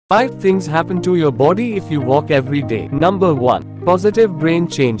5 things happen to your body if you walk every day. Number 1. Positive brain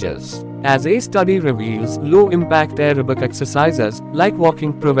changes. As a study reveals, low-impact aerobic exercises, like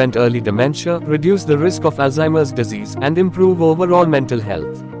walking, prevent early dementia, reduce the risk of Alzheimer's disease, and improve overall mental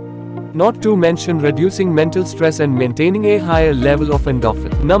health. Not to mention reducing mental stress and maintaining a higher level of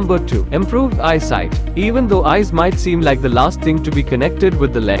endorphin. Number 2. Improved eyesight. Even though eyes might seem like the last thing to be connected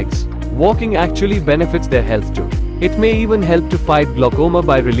with the legs, walking actually benefits their health too. It may even help to fight glaucoma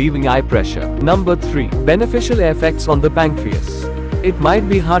by relieving eye pressure. Number 3. Beneficial effects on the pancreas. It might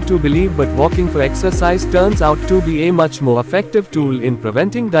be hard to believe, but walking for exercise turns out to be a much more effective tool in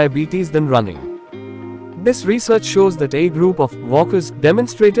preventing diabetes than running. This research shows that a group of walkers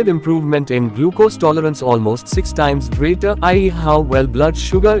demonstrated improvement in glucose tolerance almost 6 times greater, i.e. how well blood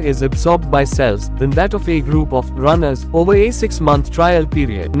sugar is absorbed by cells, than that of a group of runners over a 6-month trial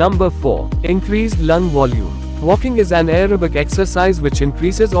period. Number 4. Increased lung volume. Walking is an aerobic exercise which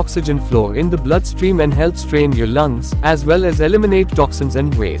increases oxygen flow in the bloodstream and helps train your lungs, as well as eliminate toxins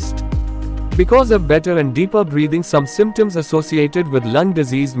and waste. Because of better and deeper breathing, some symptoms associated with lung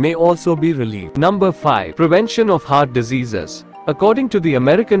disease may also be relieved. Number 5. Prevention of heart diseases. According to the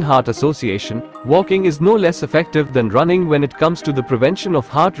American Heart Association, walking is no less effective than running when it comes to the prevention of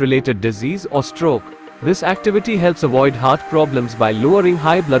heart-related disease or stroke. This activity helps avoid heart problems by lowering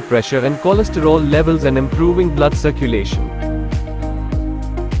high blood pressure and cholesterol levels and improving blood circulation.